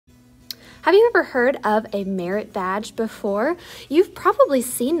Have you ever heard of a merit badge before? You've probably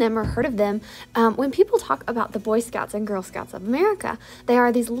seen them or heard of them when people talk about the Boy Scouts and Girl Scouts of America. They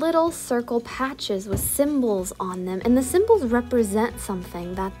are these little circle patches with symbols on them, and the symbols represent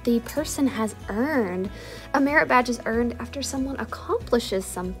something that the person has earned. A merit badge is earned after someone accomplishes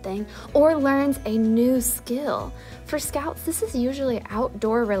something or learns a new skill. For Scouts, this is usually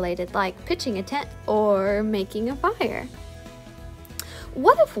outdoor related, like pitching a tent or making a fire.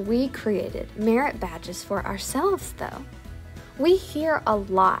 What if we created merit badges for ourselves, though? We hear a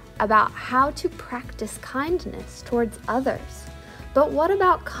lot about how to practice kindness towards others, but what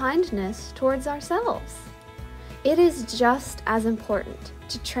about kindness towards ourselves? It is just as important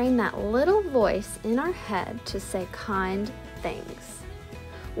to train that little voice in our head to say kind things.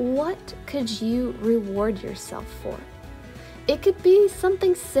 What could you reward yourself for? It could be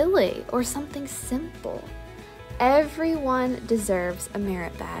something silly or something simple. Everyone deserves a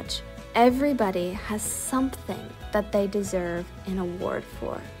merit badge. Everybody has something that they deserve an award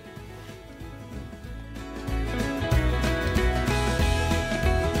for.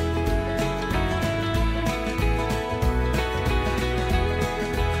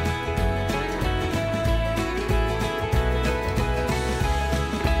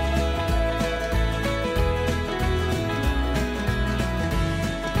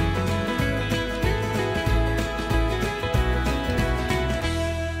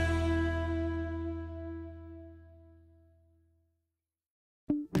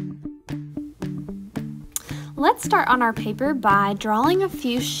 Let's start on our paper by drawing a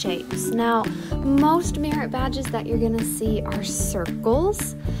few shapes. Now, most merit badges that you're going to see are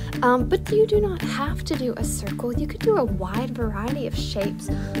circles, but you do not have to do a circle. You could do a wide variety of shapes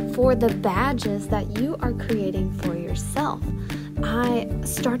for the badges that you are creating for yourself. I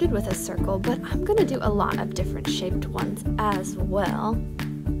started with a circle, but I'm going to do a lot of different shaped ones as well.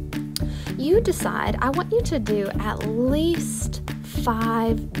 You decide. I want you to do at least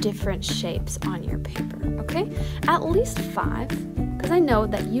 5 different shapes on your paper, okay? At least 5, because I know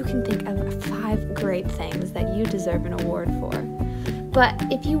that you can think of 5 great things that you deserve an award for. But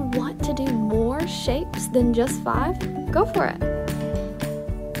if you want to do more shapes than just 5, go for it.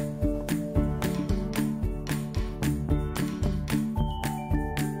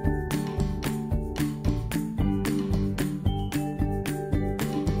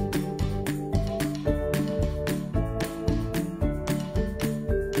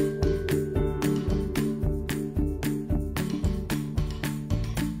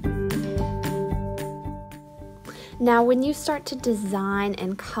 Now, when you start to design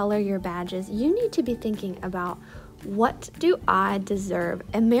and color your badges, you need to be thinking about, what do I deserve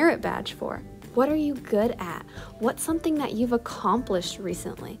a merit badge for? What are you good at? What's something that you've accomplished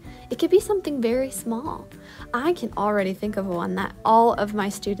recently? It could be something very small. I can already think of one that all of my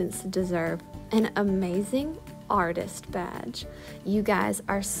students deserve: an amazing artist badge. You guys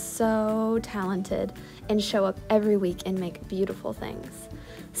are so talented and show up every week and make beautiful things.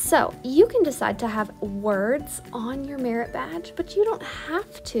 So you can decide to have words on your merit badge, but you don't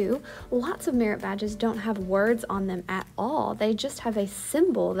have to. Lots of merit badges don't have words on them at all. They just have a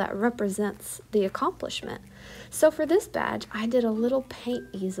symbol that represents the accomplishment. So for this badge, I did a little paint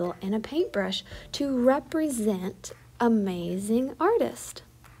easel and a paintbrush to represent amazing artist.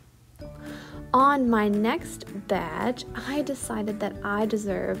 On my next badge, I decided that I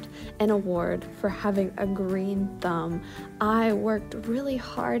deserved an award for having a green thumb. I worked really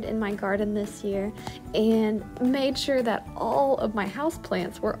hard in my garden this year and made sure that all of my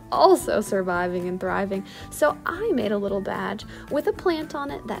houseplants were also surviving and thriving. So I made a little badge with a plant on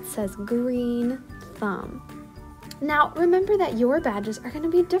it that says green thumb. Now, remember that your badges are going to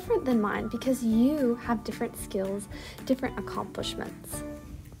be different than mine because you have different skills, different accomplishments.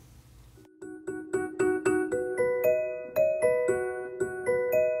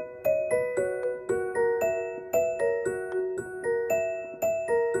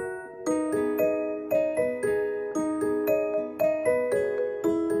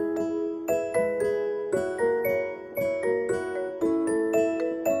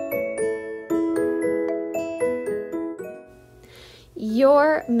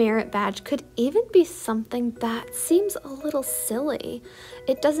 Your merit badge could even be something that seems a little silly.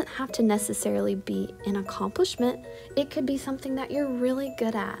 It doesn't have to necessarily be an accomplishment. It could be something that you're really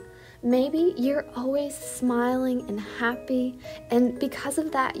good at. Maybe you're always smiling and happy, and because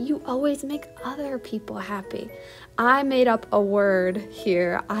of that, you always make other people happy. I made up a word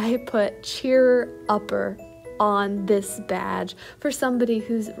here. I put cheer-upper on this badge for somebody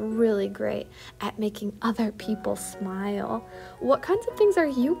who's really great at making other people smile. What kinds of things are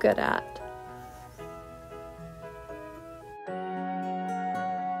you good at?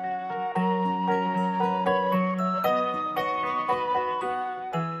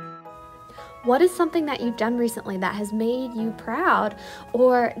 What is something that you've done recently that has made you proud,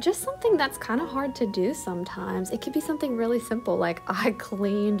 or just something that's kind of hard to do sometimes? It could be something really simple like I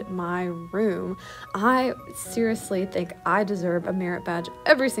cleaned my room. I seriously think I deserve a merit badge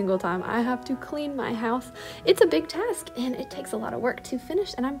every single time I have to clean my house. It's a big task and it takes a lot of work to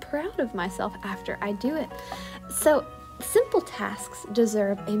finish, and I'm proud of myself after I do it. So simple tasks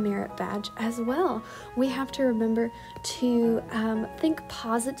deserve a merit badge as well. We have to remember to think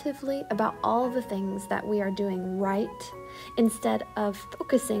positively about all the things that we are doing right instead of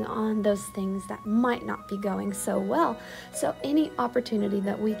focusing on those things that might not be going so well. So any opportunity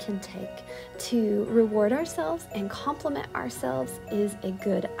that we can take to reward ourselves and compliment ourselves is a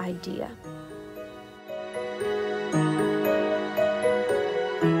good idea.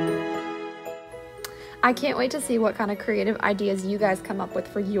 I can't wait to see what kind of creative ideas you guys come up with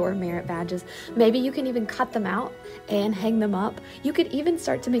for your merit badges. Maybe you can even cut them out and hang them up. You could even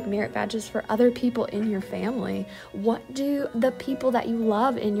start to make merit badges for other people in your family. What do the people that you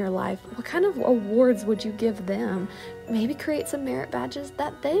love in your life, what kind of awards would you give them? Maybe create some merit badges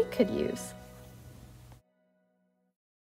that they could use.